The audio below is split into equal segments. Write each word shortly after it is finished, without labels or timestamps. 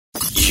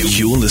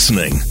You're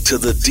listening to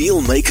the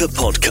Dealmaker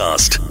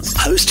Podcast,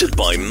 hosted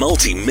by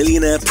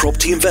multi-millionaire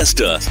property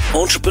investor,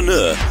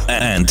 entrepreneur,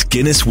 and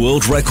Guinness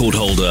World Record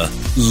holder,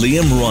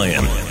 Liam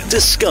Ryan.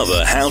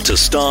 Discover how to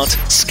start,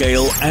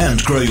 scale,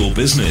 and grow your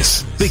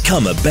business.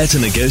 Become a better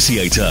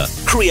negotiator,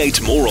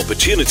 create more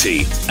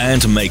opportunity,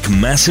 and make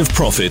massive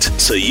profit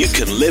so you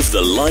can live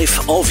the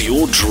life of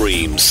your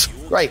dreams.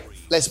 Great.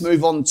 Let's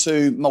move on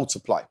to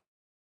multiply.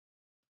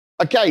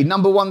 Okay,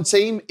 number one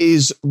team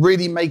is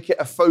really make it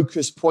a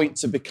focus point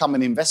to become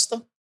an investor.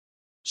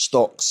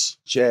 Stocks,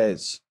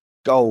 shares,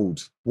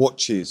 gold,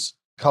 watches,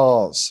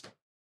 cars,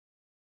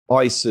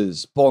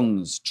 ISAs,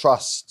 bonds,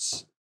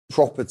 trusts,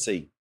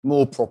 property,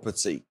 more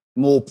property,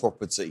 more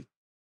property.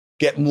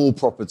 Get more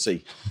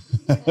property.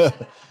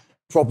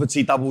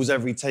 Property doubles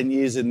every 10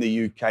 years in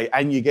the UK,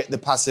 and you get the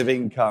passive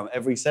income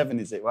every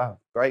 7, is it? Wow,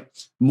 great.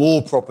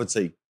 More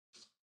property.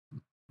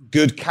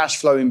 Good cash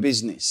flow in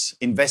business,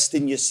 invest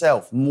in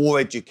yourself, more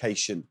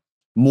education,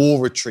 more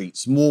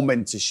retreats, more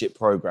mentorship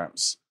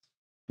programs.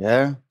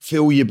 Yeah,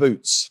 fill your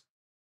boots,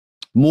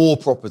 more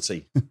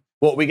property.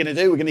 What are we going to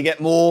do? We're going to get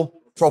more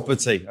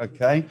property.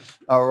 Okay.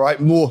 All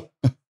right. More.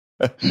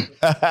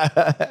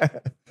 The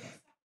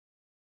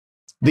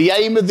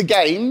aim of the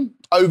game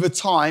over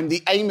time,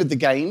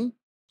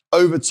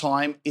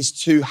 is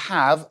to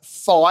have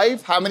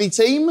 5, how many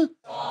team?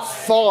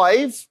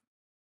 5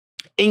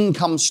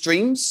 income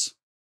streams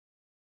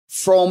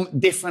from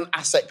different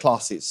asset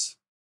classes.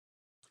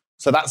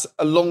 So that's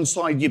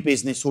alongside your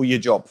business or your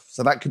job.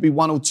 So that could be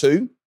 1 or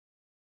 2.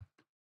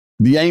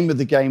 The aim of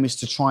the game is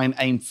to try and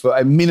aim for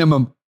a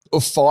minimum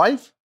of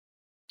 5.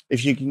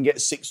 If you can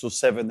get 6 or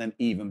 7, then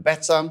even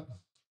better.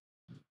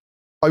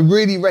 I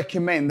really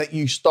recommend that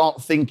you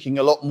start thinking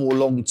a lot more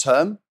long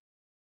term.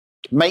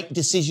 Make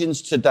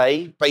decisions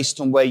today based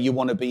on where you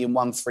want to be in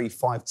 1, 3,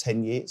 5,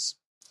 10 years.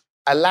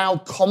 Allow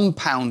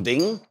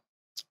compounding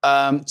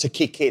to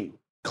kick in.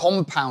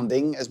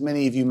 Compounding, as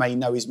many of you may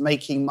know, is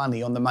making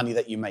money on the money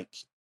that you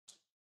make,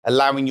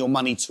 allowing your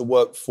money to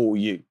work for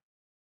you.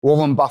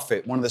 Warren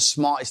Buffett, one of the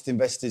smartest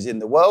investors in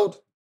the world,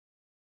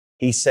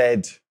 he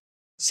said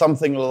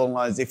something along the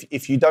lines,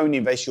 if you don't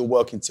invest, you'll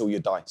work until you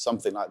die.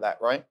 Something like that,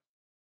 right?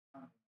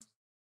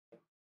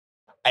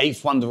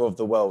 8th wonder of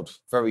the world.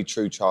 Very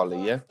true,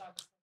 Charlie, yeah?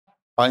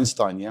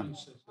 Einstein, yeah?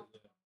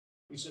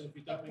 He said, if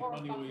you don't make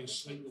money while you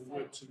sleep, you'll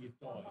work till you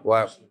die.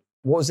 Wow.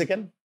 What was it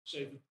again? So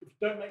if you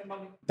don't make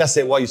money... That's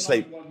it, while you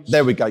sleep.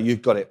 There we go,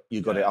 you've got it. You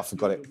got it, I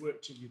forgot it. You'll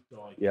work till you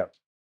die. Yeah.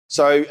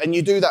 So, and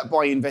you do that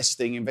by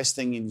investing in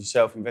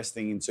yourself,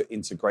 investing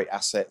into great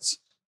assets.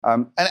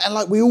 And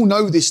like we all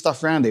know this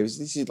stuff around here.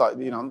 This is like,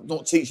 I'm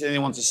not teaching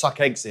anyone to suck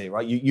eggs here,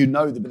 right? You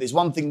know that, but there's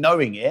one thing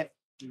knowing it,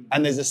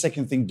 and there's a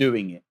second thing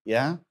doing it,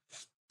 yeah?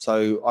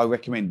 So I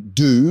recommend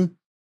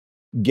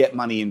get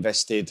money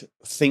invested,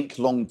 think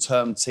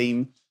long-term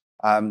team.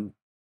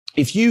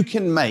 If you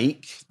can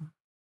make,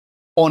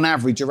 on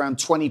average, around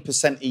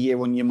 20% a year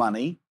on your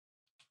money,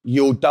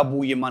 you'll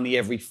double your money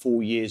every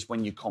 4 years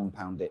when you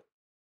compound it.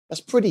 That's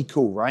pretty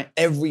cool, right?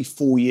 Every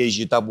 4 years,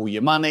 you double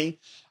your money.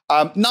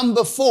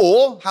 Number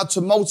 4, how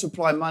to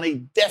multiply money,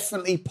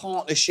 definitely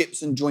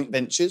partnerships and joint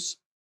ventures.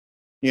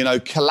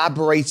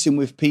 Collaborating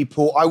with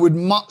people. I would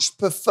much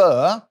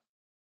prefer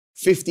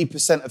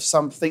 50% of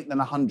something than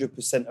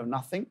 100% of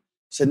nothing.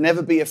 So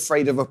never be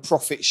afraid of a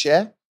profit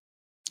share,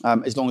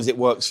 as long as it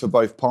works for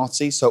both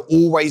parties. So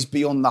always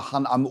be on the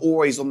hunt. I'm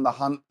always on the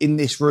hunt in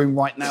this room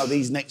right now,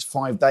 these next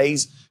 5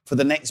 days, for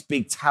the next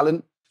big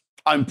talent.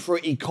 I'm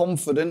pretty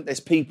confident there's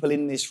people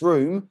in this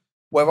room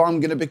where I'm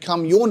going to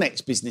become your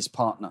next business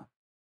partner.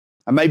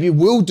 And maybe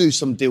we'll do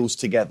some deals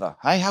together.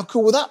 Hey, how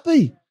cool will that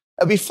be?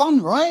 It'll be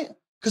fun, right?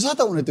 Because I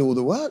don't want to do all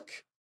the work.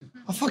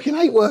 I fucking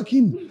hate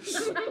working.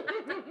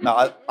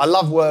 No, I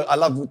love work. I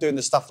love doing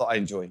the stuff that I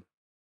enjoy.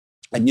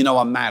 And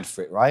I'm mad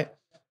for it, right?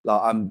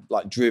 Like I'm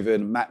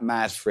driven,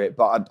 mad for it.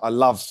 But I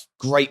love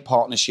great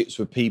partnerships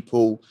with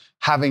people,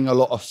 having a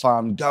lot of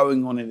fun,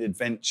 going on an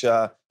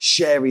adventure,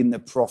 sharing the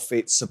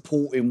profits,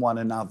 supporting one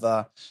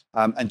another,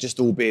 and just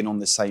all being on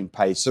the same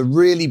page. So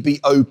really be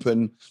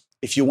open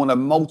if you want to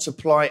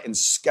multiply and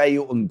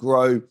scale and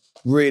grow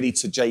really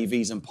to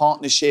JVs and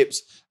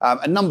partnerships.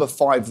 And number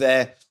 5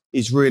 there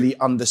is really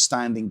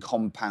understanding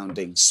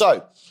compounding.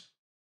 So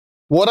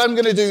what I'm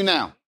going to do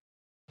now,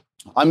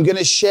 I'm going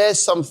to share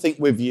something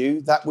with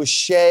you that was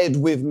shared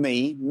with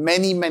me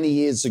many, many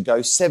years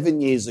ago,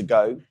 7 years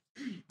ago,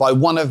 by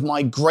one of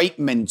my great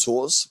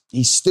mentors.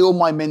 He's still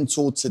my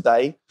mentor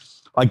today.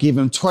 I give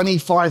him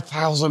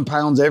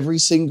 £25,000 every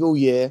single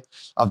year.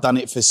 I've done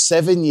it for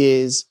 7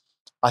 years.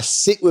 I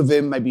sit with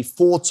him maybe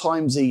 4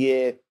 times a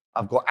year.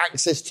 I've got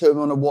access to him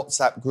on a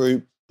WhatsApp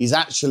group. He's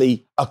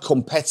actually a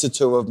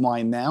competitor of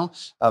mine now.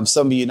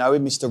 Some of you know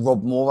him, Mr.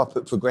 Rob Moore up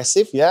at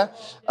Progressive, yeah?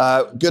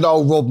 Good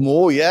old Rob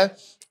Moore, yeah?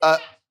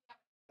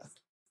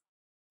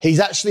 He's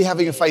actually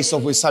having a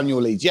face-off with Samuel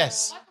Leeds,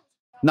 yes.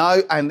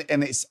 No, and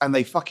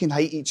they fucking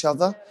hate each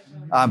other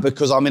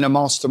because I'm in a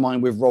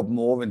mastermind with Rob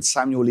Moore and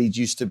Samuel Leeds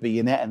used to be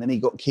in it and then he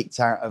got kicked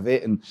out of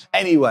it. And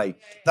anyway,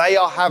 they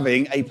are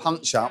having a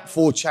punch up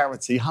for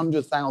charity,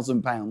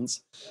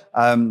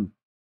 £100,000.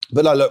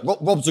 But no,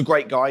 look, Rob's a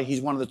great guy.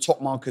 He's one of the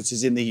top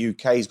marketers in the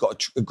UK. He's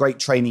got a great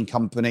training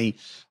company.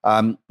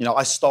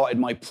 I started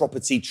my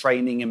property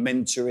training and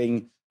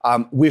mentoring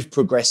with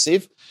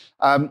Progressive.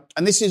 And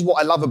this is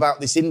what I love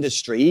about this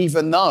industry,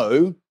 even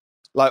though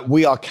like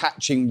we are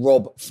catching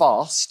Rob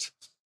fast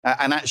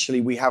and actually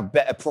we have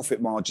better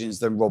profit margins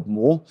than Rob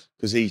Moore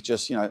because he's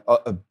just,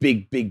 a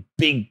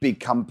big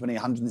company,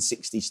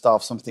 160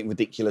 staff, something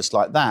ridiculous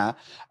like that.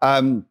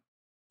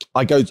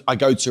 I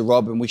go to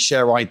Rob and we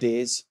share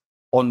ideas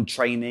on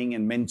training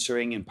and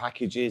mentoring and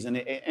packages. And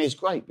it's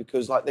great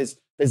because like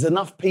there's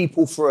enough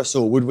people for us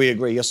all. Would we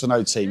agree? Yes or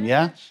no, team?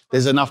 Yeah?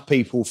 There's enough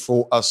people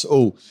for us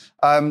all.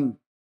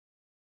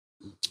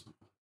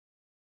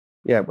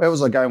 Where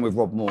was I going with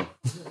Rob Moore?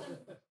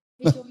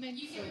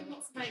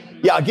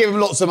 Yeah, I give him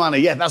lots of money.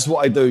 Yeah, that's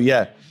what I do.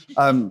 Yeah.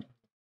 Come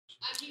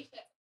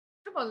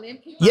on, Liam.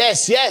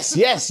 Yes.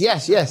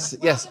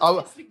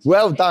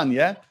 Well done.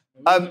 Yeah.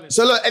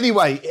 So look,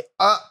 anyway,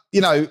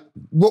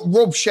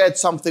 Rob shared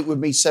something with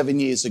me 7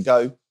 years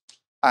ago,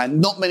 and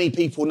not many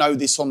people know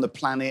this on the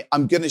planet.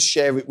 I'm going to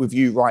share it with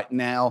you right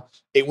now.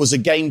 It was a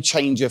game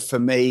changer for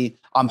me.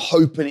 I'm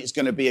hoping it's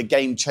going to be a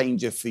game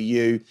changer for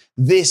you.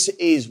 This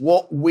is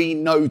what we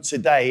know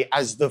today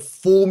as the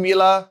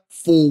formula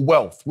for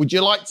wealth. Would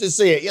you like to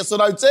see it? Yes or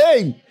no,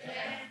 team?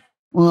 Yeah.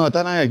 Well, I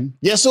don't know.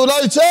 Yes or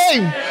no,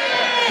 team?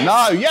 Yeah.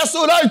 No. Yes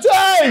or no,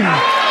 team?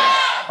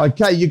 Yeah.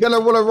 Okay, you're going to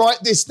want to write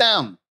this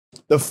down.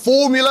 The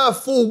formula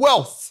for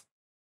wealth.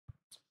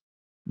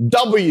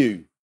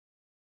 W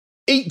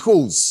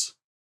equals,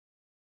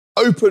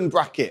 open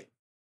bracket,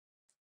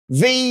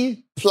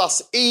 V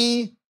plus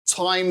E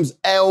times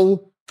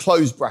L,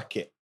 close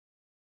bracket.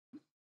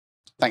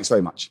 Thanks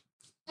very much.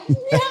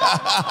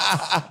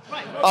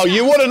 Oh,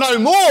 you want to know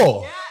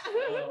more?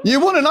 You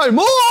want to know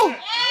more?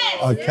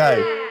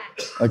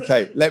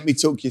 Okay, let me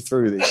talk you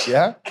through this,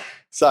 yeah?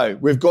 So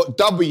we've got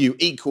W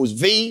equals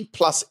V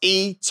plus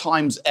E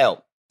times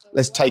L.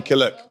 Let's take a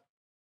look.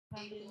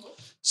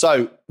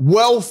 So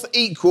wealth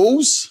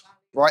equals,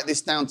 write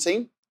this down,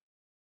 team.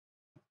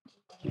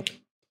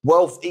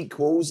 Wealth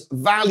equals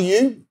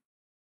value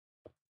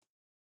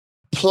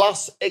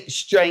plus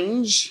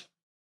exchange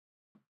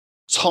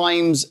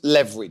times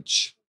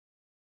leverage.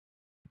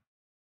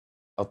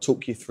 I'll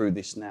talk you through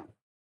this now.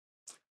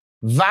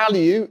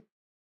 Wealth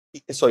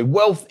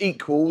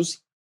equals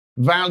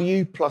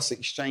value plus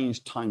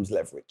exchange times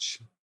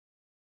leverage.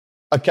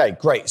 Okay,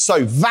 great.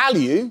 So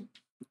value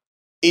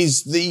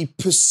is the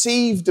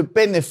perceived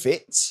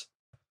benefit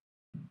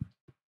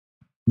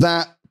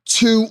that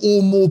two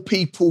or more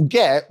people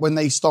get when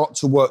they start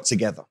to work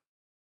together.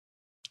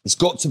 It's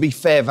got to be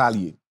fair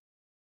value.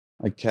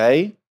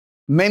 Okay?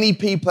 Many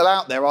people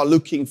out there are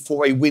looking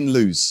for a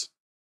win-lose.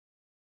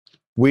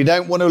 We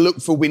don't want to look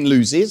for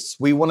win-loses.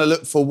 We want to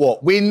look for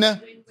what?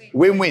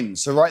 Win-win.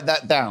 So write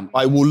that down.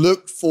 I will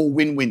look for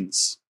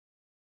win-wins.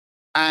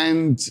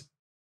 And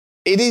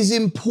it is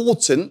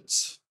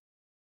important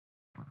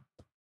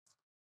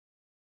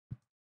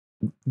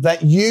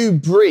that you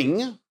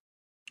bring,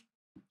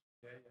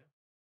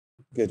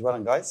 good, well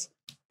done, guys.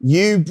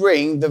 You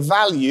bring the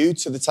value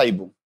to the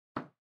table.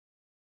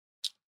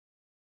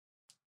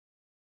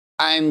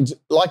 And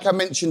like I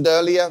mentioned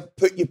earlier,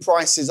 put your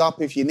prices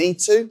up if you need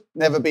to.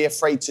 Never be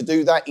afraid to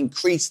do that.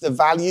 Increase the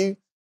value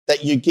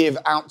that you give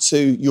out to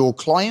your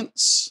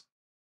clients.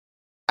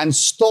 And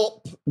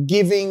stop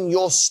giving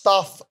your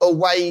stuff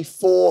away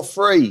for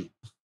free.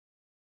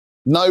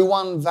 No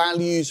one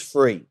values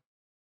free.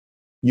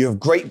 You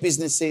have great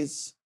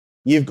businesses.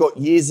 You've got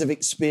years of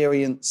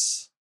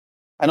experience.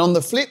 And on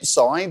the flip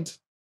side,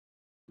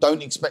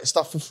 don't expect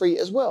stuff for free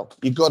as well.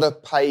 You've got to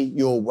pay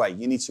your way.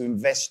 You need to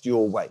invest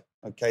your way.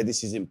 Okay,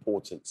 this is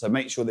important. So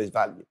make sure there's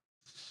value.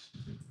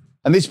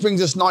 And this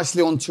brings us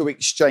nicely on to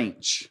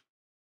exchange.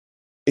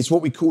 It's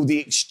what we call the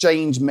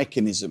exchange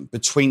mechanism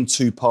between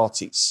two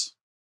parties.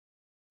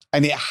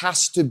 And it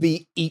has to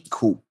be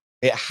equal.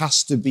 It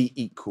has to be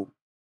equal.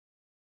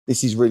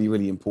 This is really,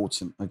 really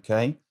important,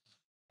 okay?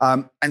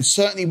 And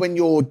certainly when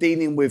you're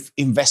dealing with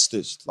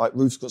investors, like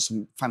Ruth's got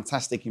some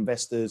fantastic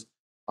investors,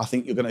 I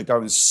think you're going to go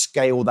and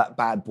scale that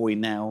bad boy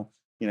now.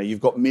 You know,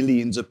 you've got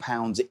millions of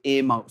pounds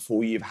earmarked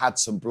for you. You've had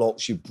some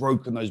blocks. You've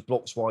broken those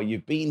blocks while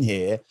you've been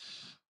here.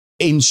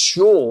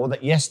 Ensure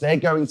that, yes, they're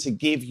going to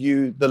give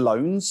you the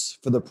loans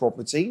for the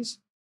properties.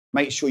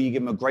 Make sure you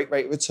give them a great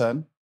rate of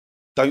return.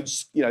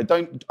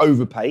 Don't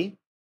overpay,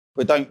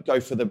 but don't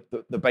go for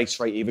the base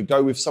rate either.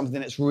 Go with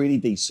something that's really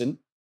decent.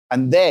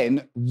 And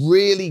then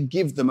really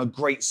give them a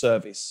great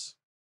service.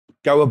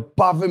 Go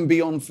above and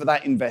beyond for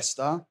that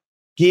investor.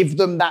 Give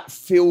them that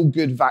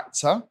feel-good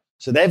factor.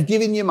 So they've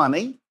given you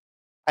money.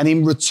 And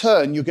in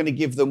return, you're going to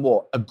give them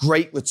what? A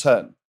great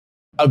return.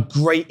 A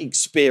great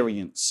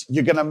experience.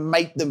 You're going to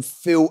make them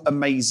feel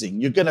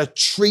amazing. You're going to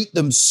treat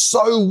them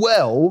so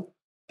well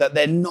that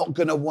they're not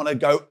going to want to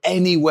go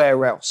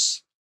anywhere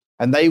else.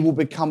 And they will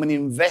become an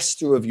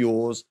investor of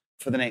yours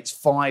for the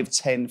next 5,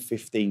 10,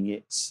 15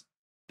 years.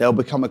 They'll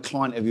become a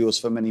client of yours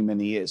for many,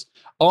 many years.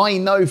 I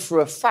know for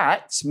a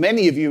fact,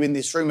 many of you in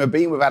this room have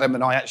been with Adam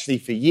and I actually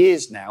for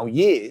years now,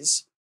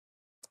 years.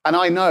 And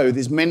I know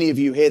there's many of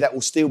you here that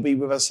will still be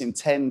with us in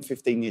 10,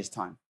 15 years'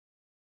 time.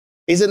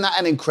 Isn't that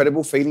an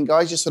incredible feeling,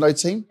 guys? Just so know,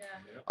 team? Yeah.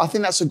 I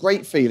think that's a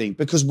great feeling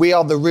because we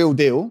are the real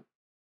deal.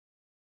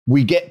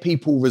 We get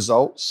people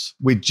results.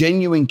 We're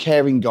genuine,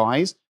 caring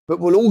guys, but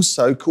we'll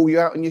also call you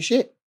out on your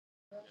shit.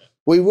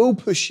 We will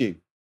push you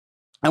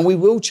and we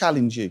will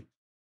challenge you.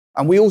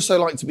 And we also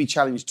like to be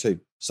challenged too.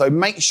 So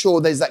make sure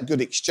there's that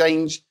good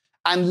exchange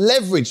and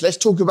leverage. Let's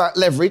talk about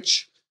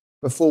leverage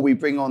before we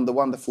bring on the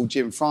wonderful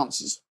Jim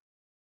Francis.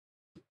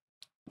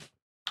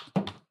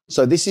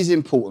 So this is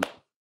important.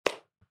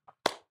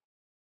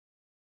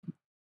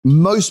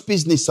 Most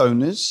business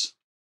owners,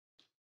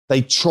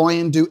 they try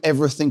and do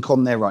everything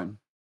on their own.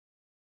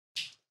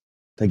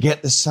 They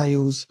get the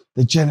sales,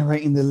 they're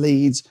generating the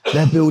leads,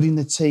 they're building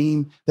the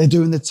team, they're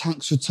doing the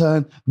tax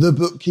return, the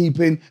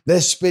bookkeeping,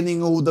 they're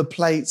spinning all the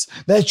plates,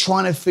 they're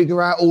trying to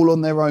figure out all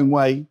on their own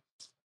way.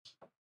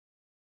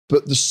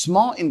 But the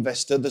smart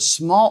investor, the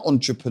smart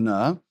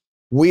entrepreneur,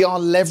 we are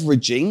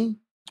leveraging,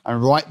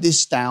 and write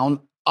this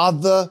down,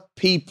 other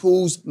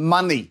people's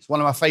money. It's one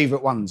of my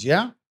favorite ones,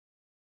 yeah?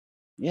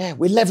 Yeah,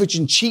 we're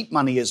leveraging cheap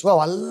money as well.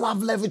 I love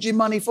leveraging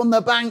money from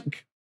the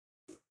bank.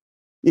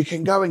 You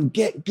can go and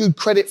get good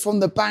credit from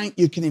the bank.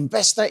 You can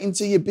invest that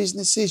into your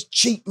businesses.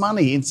 Cheap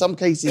money, in some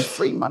cases,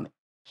 free money.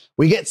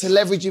 We get to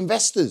leverage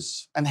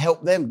investors and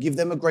help them, give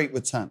them a great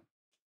return.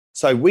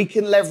 So we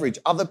can leverage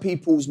other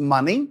people's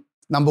money,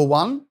 number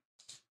one.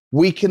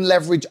 We can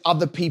leverage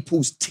other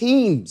people's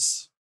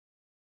teams.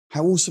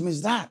 How awesome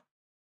is that?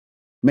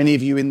 Many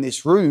of you in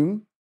this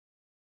room,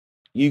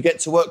 you get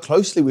to work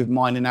closely with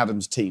mine and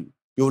Adam's team.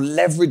 You're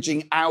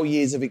leveraging our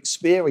years of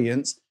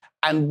experience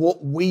and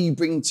what we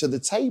bring to the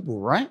table,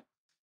 right?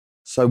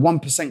 So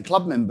 1%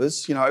 club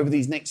members, over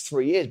these next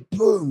 3 years,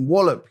 boom,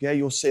 wallop. Yeah,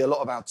 you'll see a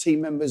lot of our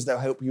team members. They'll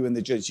help you in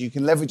the journey. So you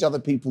can leverage other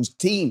people's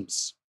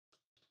teams.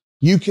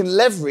 You can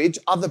leverage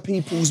other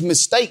people's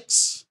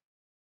mistakes.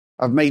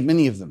 I've made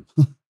many of them.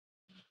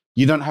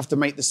 You don't have to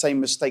make the same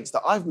mistakes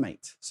that I've made.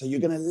 So you're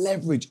going to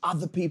leverage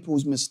other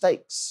people's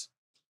mistakes.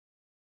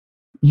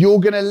 You're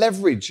going to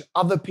leverage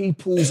other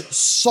people's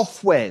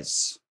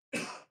softwares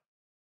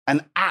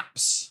and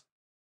apps.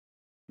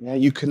 Yeah,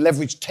 you can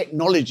leverage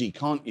technology,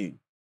 can't you?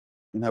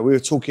 We were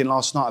talking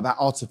last night about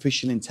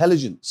artificial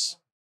intelligence.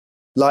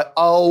 Like,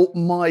 oh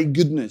my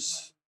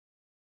goodness.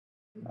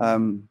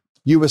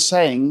 You were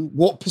saying,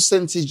 what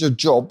percentage of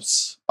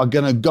jobs are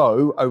going to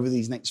go over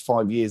these next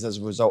 5 years as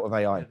a result of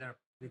AI? There are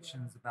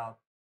predictions about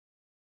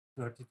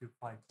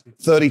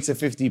 30 to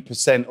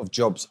 50% of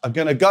jobs are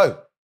going to go.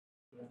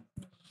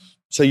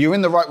 So you're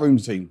in the right room,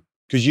 team,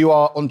 because you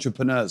are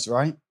entrepreneurs,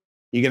 right?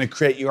 You're going to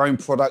create your own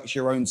products,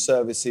 your own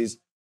services.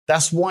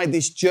 That's why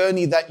this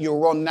journey that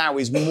you're on now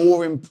is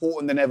more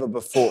important than ever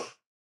before.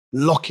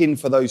 Lock in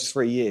for those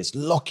 3 years.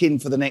 Lock in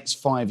for the next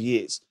 5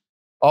 years.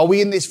 Are we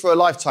in this for a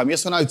lifetime?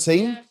 Yes or no,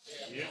 team?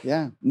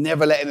 Yeah.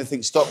 Never let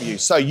anything stop you.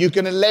 So you're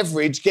going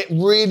to get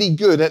really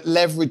good at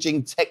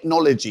leveraging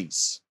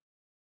technologies.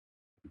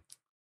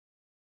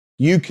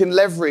 You can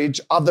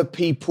leverage other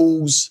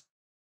people's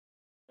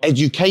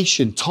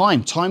education.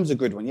 Time's a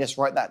good one. Yes,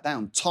 write that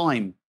down.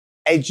 Time,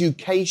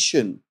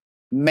 education,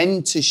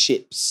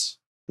 mentorships.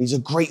 These are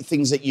great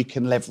things that you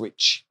can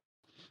leverage.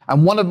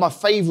 And one of my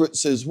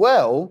favorites as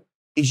well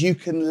is you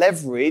can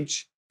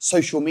leverage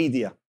social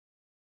media.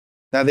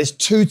 Now, there's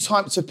 2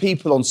 types of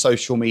people on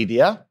social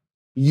media.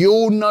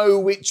 You'll know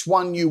which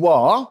one you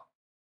are,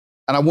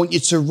 and I want you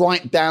to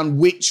write down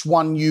which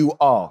one you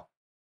are.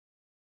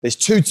 There's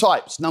 2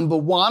 types. Number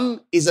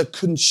 1 is a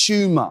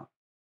consumer.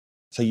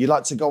 So you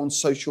like to go on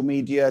social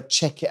media,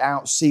 check it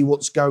out, see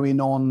what's going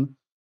on,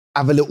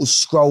 have a little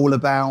scroll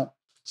about.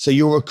 So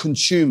you're a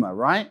consumer,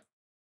 right?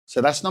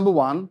 So that's number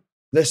 1.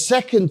 The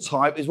second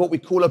type is what we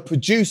call a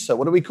producer.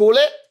 What do we call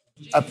it?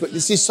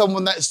 This is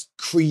someone that's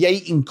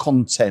creating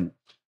content,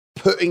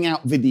 putting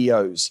out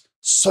videos,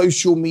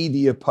 social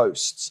media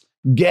posts,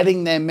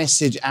 getting their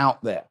message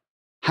out there.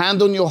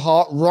 Hand on your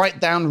heart, write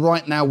down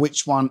right now,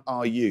 which one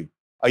are you?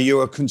 Are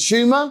you a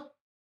consumer?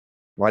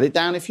 Write it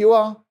down if you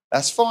are.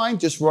 That's fine.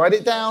 Just write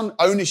it down.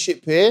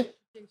 Ownership here.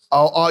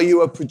 Or are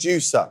you a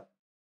producer?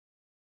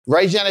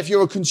 Raise your hand if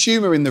you're a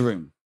consumer in the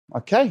room.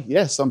 Okay.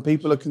 Yes, some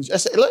people are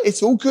consumers. Look,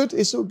 it's all good.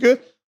 It's all good.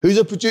 Who's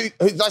a producer?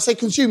 Did I say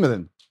consumer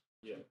then?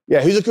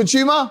 Yeah. Who's a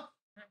consumer?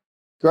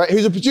 Great.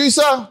 Who's a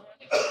producer?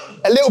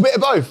 A little bit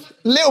of both.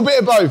 A little bit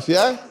of both,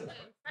 yeah?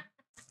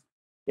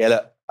 Yeah,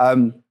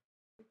 look.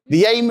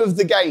 The aim of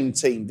the game,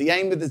 team, the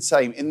aim of the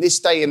team in this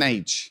day and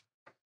age,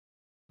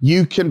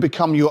 you can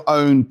become your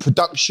own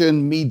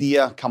production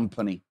media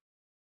company.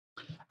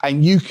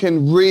 And you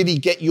can really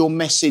get your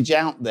message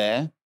out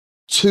there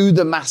to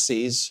the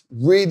masses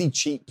really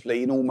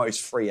cheaply and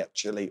almost free,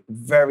 actually.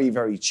 Very,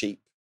 very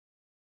cheap.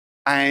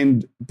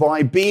 And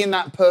by being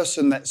that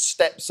person that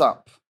steps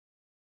up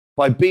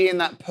by being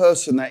that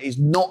person that is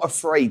not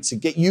afraid to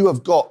get, you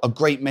have got a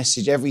great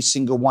message. Every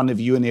single one of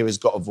you in here has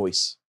got a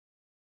voice,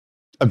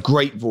 a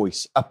great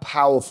voice, a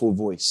powerful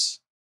voice.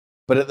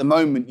 But at the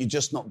moment, you're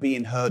just not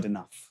being heard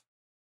enough.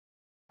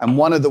 And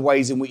one of the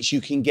ways in which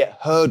you can get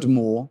heard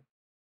more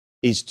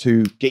is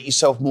to get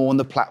yourself more on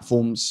the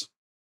platforms,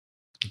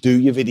 do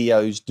your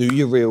videos, do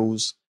your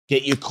reels,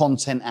 get your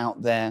content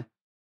out there,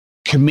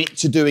 commit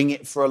to doing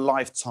it for a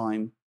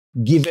lifetime,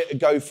 give it a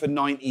go for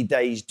 90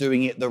 days,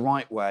 doing it the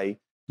right way.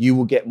 You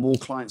will get more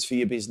clients for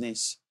your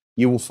business.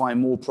 You will find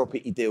more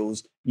property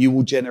deals. You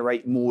will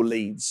generate more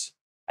leads.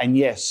 And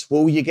yes,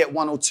 will you get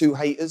 1 or 2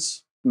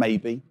 haters?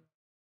 Maybe.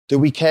 Do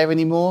we care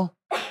anymore?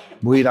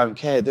 We don't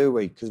care, do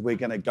we? Because we're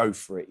going to go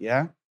for it,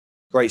 yeah?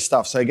 Great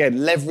stuff. So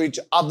again, leverage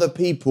other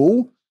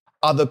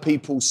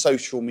people's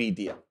social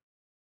media.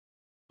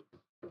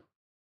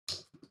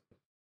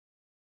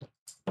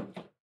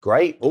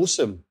 Great,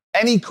 awesome.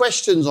 Any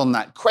questions on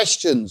that?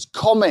 Questions,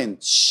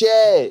 comments,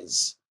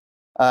 shares?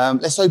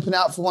 Let's open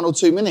out for 1 or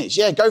 2 minutes.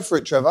 Yeah, go for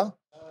it, Trevor.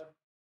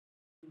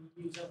 Can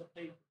you use other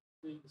people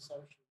to do the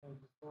social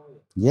media for you?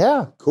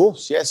 Yeah, of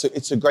course. Yeah, so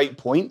it's a great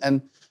point.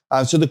 And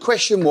so the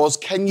question was,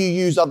 can you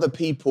use other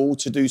people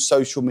to do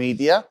social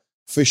media?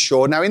 For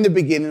sure. Now, in the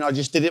beginning, I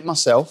just did it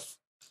myself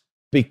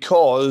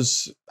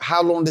because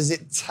how long does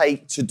it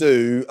take to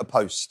do a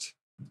post?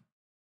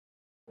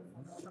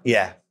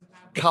 Yeah,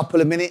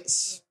 couple of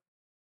minutes,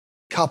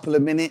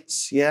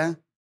 yeah.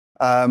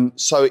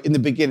 So in the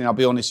beginning, I'll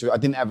be honest with you, I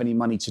didn't have any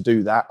money to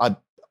do that. I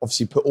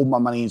obviously put all my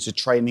money into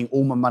training,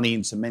 all my money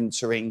into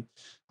mentoring,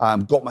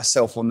 got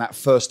myself on that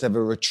first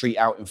ever retreat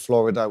out in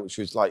Florida, which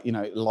was like, you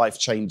know,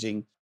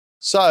 life-changing.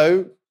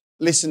 So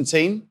listen,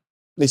 team.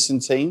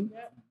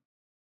 Yeah.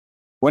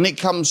 When it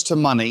comes to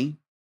money,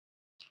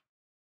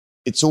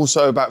 it's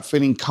also about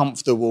feeling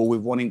comfortable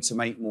with wanting to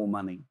make more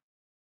money.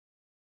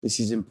 This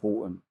is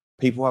important.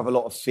 People have a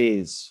lot of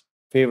fears.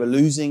 Fear of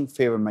losing,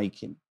 fear of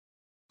making.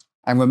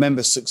 And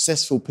remember,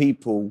 successful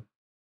people,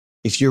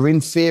 if you're in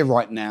fear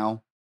right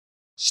now,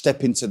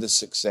 step into the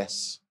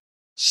success.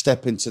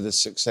 Step into the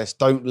success.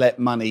 Don't let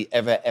money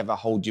ever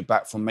hold you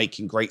back from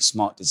making great,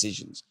 smart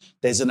decisions.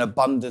 There's an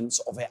abundance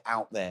of it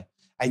out there,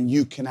 and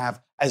you can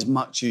have as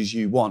much as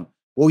you want.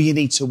 Will you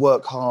need to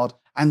work hard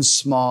and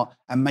smart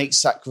and make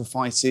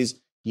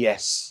sacrifices?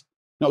 Yes.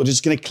 Not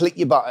just going to click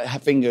your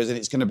fingers and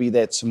it's going to be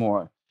there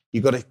tomorrow.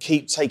 You've got to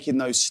keep taking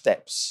those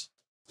steps.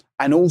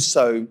 And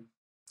also,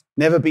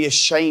 never be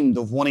ashamed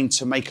of wanting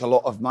to make a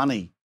lot of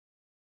money.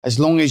 As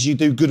long as you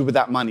do good with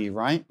that money,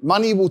 right?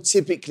 Money will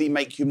typically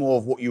make you more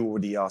of what you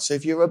already are. So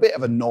if you're a bit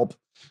of a knob,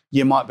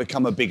 you might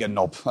become a bigger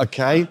knob,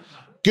 okay?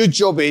 Good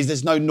job is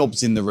there's no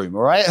knobs in the room,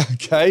 all right?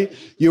 Okay?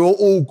 You're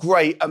all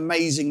great,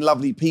 amazing,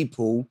 lovely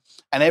people,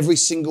 and every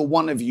single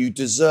one of you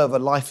deserve a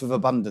life of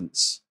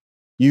abundance.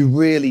 You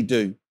really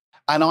do.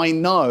 And I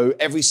know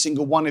every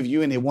single one of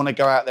you in here want to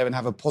go out there and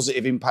have a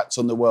positive impact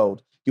on the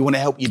world. You want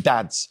to help your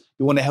dads.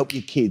 You want to help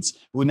your kids.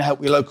 You want to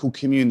help your local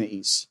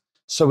communities.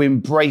 So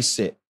embrace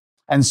it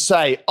and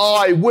say,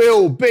 I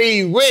will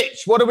be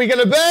rich. What are we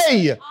going to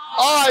be?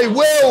 I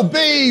will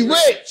be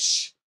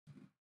rich.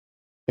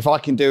 If I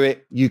can do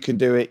it, you can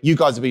do it. You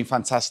guys have been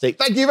fantastic.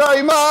 Thank you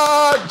very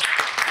much.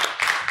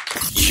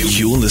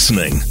 You're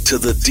listening to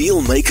the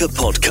Dealmaker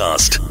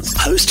Podcast,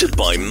 hosted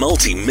by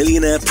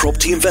multi-millionaire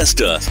property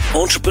investor,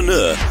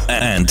 entrepreneur,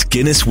 and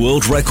Guinness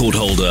World Record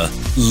holder,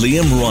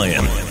 Liam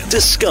Ryan.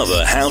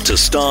 Discover how to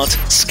start,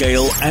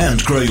 scale,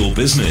 and grow your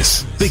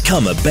business.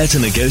 Become a better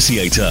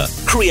negotiator,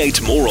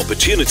 create more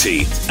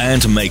opportunity,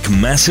 and make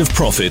massive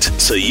profit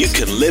so you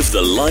can live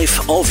the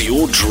life of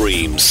your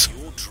dreams.